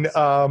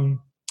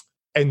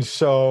 And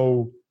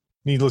so,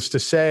 needless to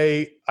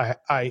say,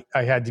 I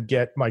had to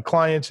get my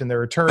clients and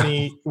their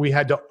attorney. We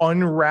had to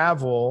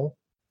unravel,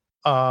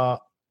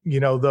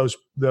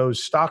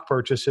 those stock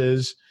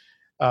purchases,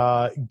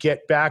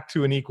 get back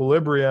to an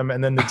equilibrium,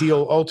 and then the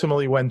deal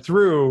ultimately went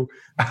through.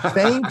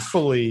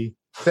 Thankfully,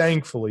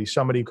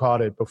 somebody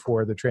caught it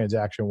before the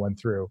transaction went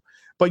through.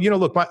 But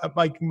look,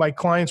 my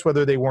clients,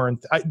 whether they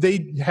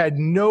had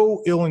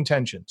no ill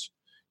intentions.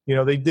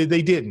 They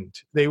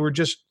didn't. They were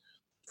just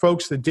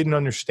folks that didn't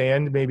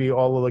understand maybe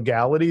all the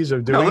legalities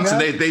of doing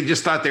that. They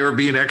just thought they were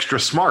being extra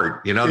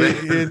smart.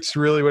 It's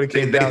really what it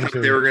came down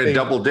to. They were going to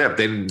double dip.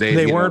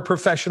 They weren't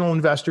professional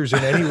investors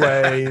in any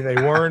way. They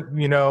weren't,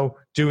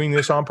 doing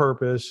this on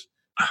purpose.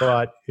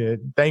 But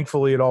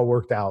thankfully, it all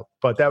worked out.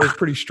 But that was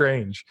pretty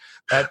strange.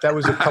 That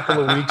was a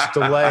couple of weeks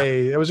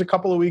delay. It was a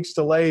couple of weeks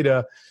delay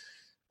to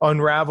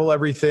unravel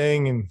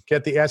everything and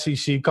get the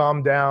SEC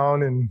calmed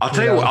down. And I'll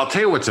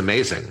tell you what's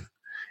amazing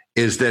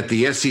is that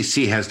the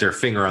SEC has their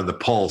finger on the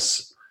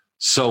pulse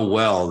so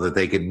well that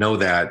they could know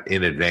that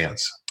in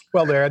advance.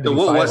 Well,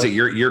 what was it?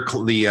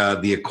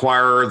 The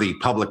acquirer, the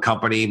public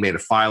company made a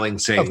filing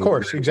saying, of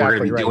course, exactly,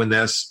 we're going to be doing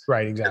this.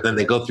 Right, exactly. And then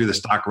they go through the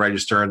stock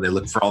register and they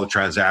look for all the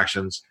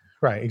transactions.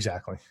 Right,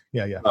 exactly.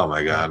 Yeah. Oh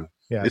my God.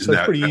 Yeah, so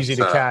it's pretty easy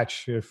to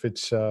catch if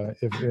it's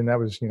and that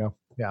was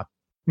yeah.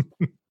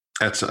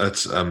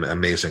 That's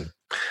amazing.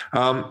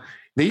 Now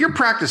your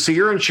practice. So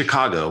you're in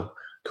Chicago.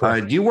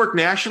 Do you work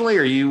nationally,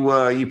 or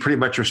are you pretty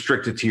much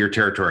restricted to your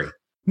territory?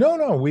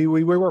 No. We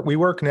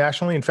work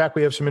nationally. In fact,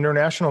 we have some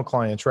international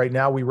clients. Right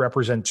now, we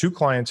represent 2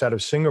 clients out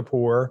of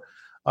Singapore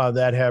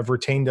that have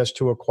retained us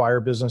to acquire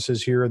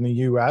businesses here in the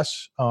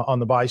U.S. On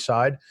the buy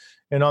side,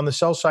 and on the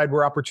sell side,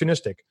 we're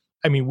opportunistic.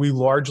 I mean, we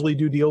largely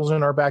do deals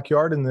in our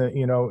backyard in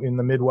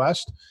the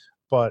Midwest,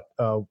 but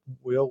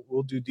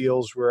we'll do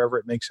deals wherever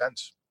it makes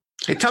sense.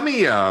 Hey, tell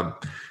me, how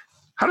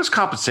does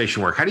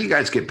compensation work? How do you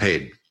guys get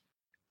paid?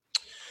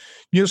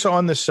 So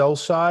on the sell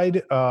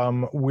side,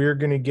 we're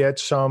going to get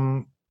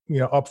some,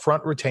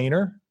 upfront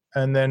retainer,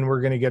 and then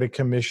we're going to get a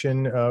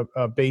commission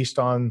based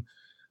on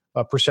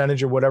a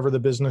percentage of whatever the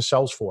business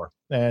sells for.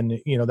 And,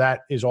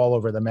 that is all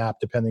over the map,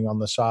 depending on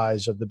the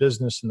size of the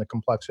business and the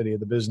complexity of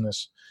the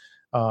business.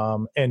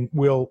 And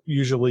we'll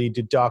usually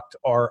deduct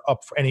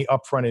any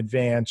upfront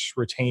advance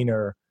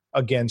retainer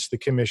against the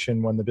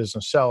commission when the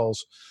business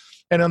sells.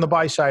 And on the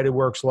buy side, it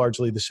works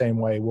largely the same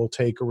way. We'll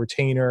take a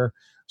retainer.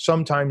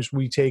 Sometimes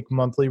we take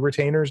monthly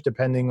retainers,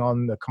 depending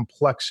on the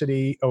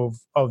complexity of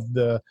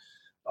the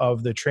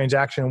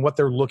transaction and what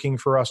they're looking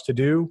for us to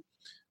do,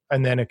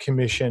 and then a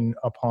commission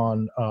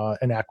upon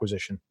an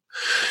acquisition.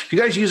 You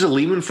guys use a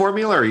Lehman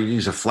formula, or you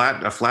use a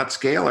flat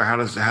scale, or how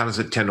does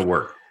it tend to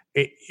work?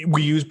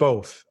 We use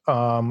both.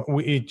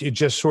 It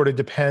just sort of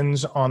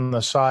depends on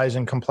the size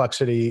and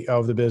complexity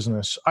of the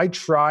business. I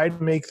try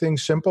to make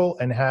things simple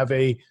and have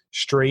a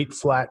straight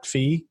flat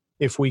fee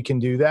if we can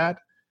do that,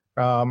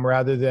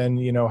 rather than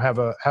have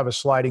a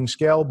sliding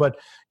scale. But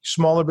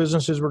smaller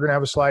businesses, we're going to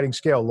have a sliding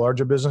scale.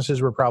 Larger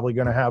businesses, we're probably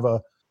going to have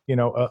a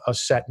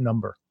set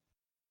number.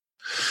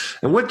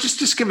 And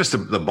just give us the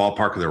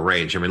ballpark of the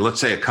range. I mean, let's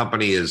say a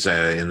company is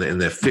in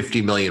the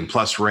 50 million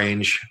plus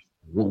range.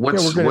 We're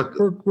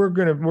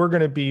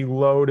going to be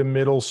low to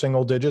middle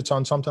single digits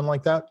on something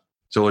like that.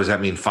 So what does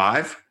that mean?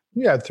 5?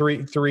 Yeah,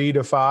 3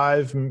 to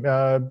 5.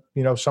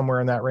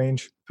 Somewhere in that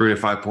range. 3 to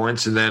 5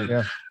 points, and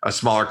then a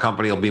smaller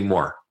company will be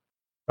more.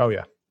 Oh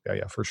yeah,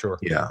 for sure.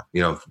 Yeah,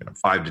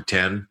 5 to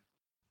 10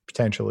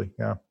 potentially.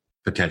 Yeah,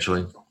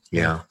 potentially.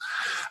 Yeah,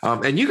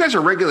 and you guys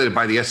are regulated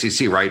by the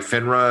SEC, right?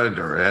 FINRA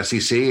or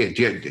SEC.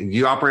 Do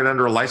you operate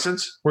under a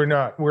license? We're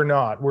not.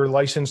 We're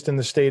licensed in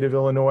the state of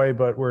Illinois,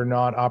 but we're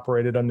not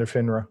operated under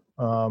FINRA.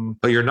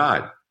 But you're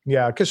not.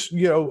 Yeah, because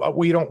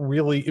we don't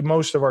really.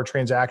 Most of our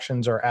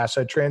transactions are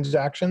asset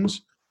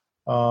transactions,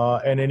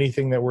 and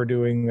anything that we're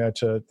doing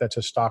that's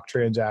a stock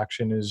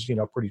transaction is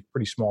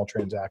pretty small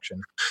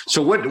transaction.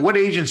 So what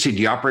agency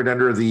do you operate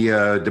under?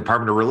 The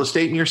Department of Real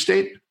Estate in your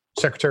state?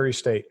 Secretary of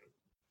State.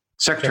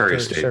 Secretary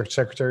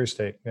of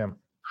State. Yeah.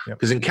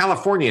 Because in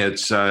California,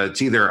 it's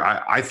either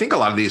I think a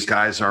lot of these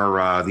guys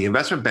are the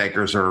investment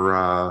bankers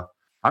are.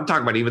 I'm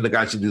talking about even the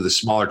guys who do the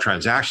smaller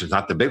transactions,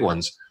 not the big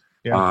ones.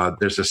 Yeah.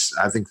 There's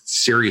I think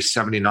Series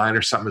 79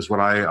 or something is what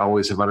I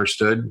always have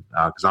understood,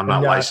 because I'm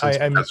not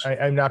licensed.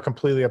 I'm not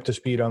completely up to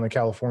speed on the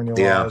California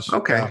laws. Yeah.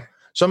 Okay.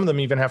 Some of them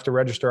even have to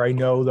register, I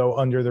know, though,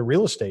 under the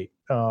real estate.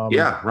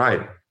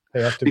 Right.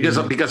 They have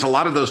to because a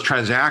lot of those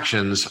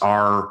transactions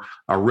are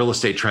real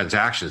estate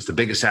transactions. The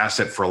biggest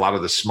asset for a lot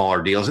of the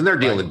smaller deals, and they're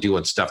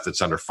doing stuff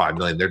that's under $5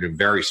 million. They're doing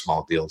very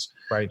small deals.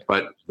 Right.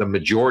 But the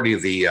majority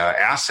of the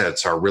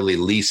assets are really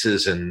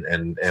leases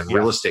and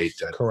real estate.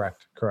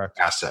 Correct.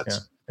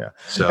 Assets. Yeah.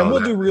 So and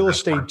we'll do real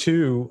estate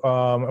too.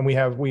 And we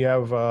have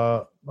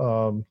a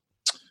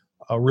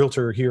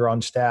realtor here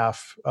on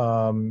staff.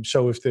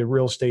 So if the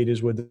real estate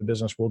is with the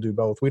business, we'll do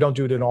both. We don't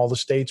do it in all the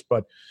states,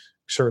 but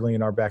certainly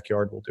in our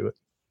backyard, we'll do it.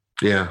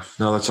 Yeah,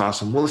 no, that's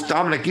awesome. Well,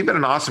 Domenic, you've been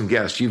an awesome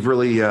guest. You've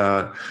really,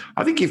 I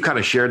think you've kind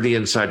of shared the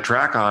inside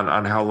track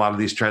on how a lot of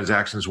these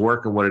transactions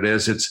work and what it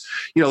is. It's,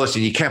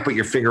 listen, you can't put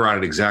your finger on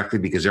it exactly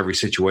because every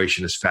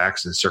situation is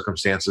facts and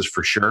circumstances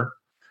for sure.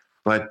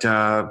 But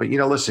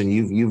listen,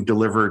 you've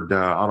delivered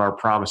on our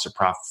promise of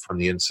profit from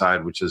the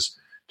inside, which is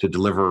to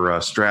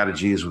deliver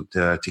strategies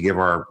to give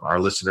our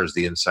listeners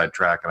the inside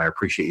track. And I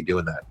appreciate you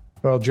doing that.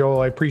 Well,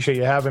 Joel, I appreciate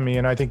you having me,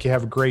 and I think you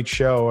have a great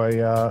show.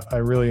 I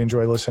really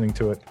enjoy listening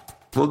to it.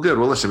 Well, good.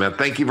 Well, listen, man,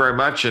 thank you very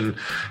much, and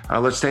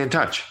let's stay in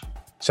touch.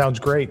 Sounds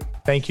great.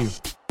 Thank you.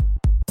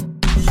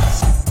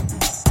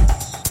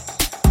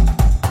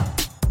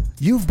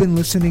 You've been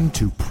listening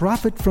to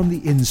Profit from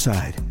the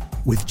Inside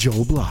with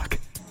Joel Block.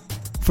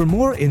 For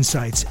more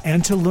insights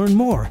and to learn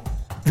more,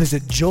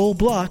 visit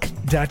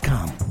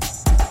joelblock.com.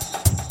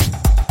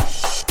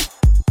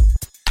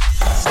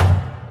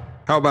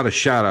 How about a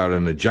shout out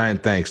and a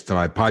giant thanks to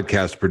my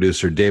podcast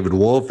producer, David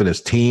Wolf, and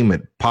his team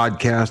at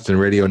Podcast and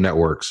Radio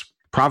Networks.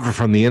 Profit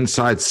from the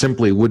Inside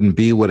simply wouldn't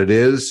be what it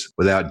is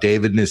without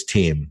David and his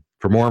team.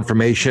 For more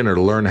information or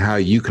to learn how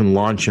you can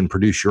launch and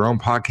produce your own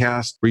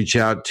podcast, reach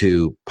out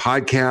to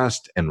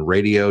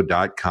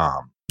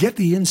podcastandradio.com. Get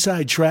the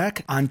inside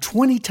track on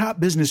 20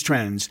 top business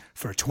trends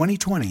for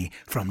 2020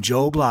 from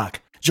Joel Block.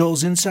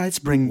 Joel's insights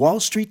bring Wall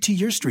Street to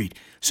your street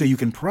so you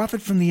can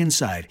profit from the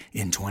inside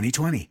in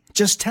 2020.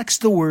 Just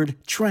text the word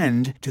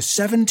TREND to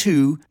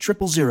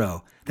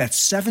 72000. That's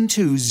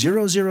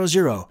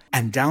 72000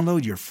 and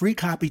download your free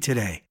copy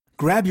today.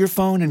 Grab your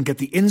phone and get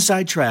the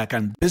inside track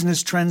on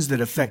business trends that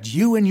affect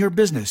you and your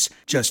business.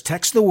 Just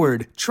text the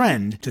word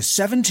TREND to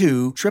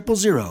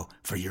 72000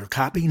 for your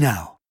copy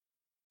now.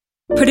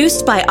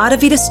 Produced by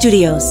Audavita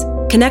Studios.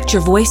 Connect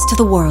your voice to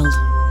the world.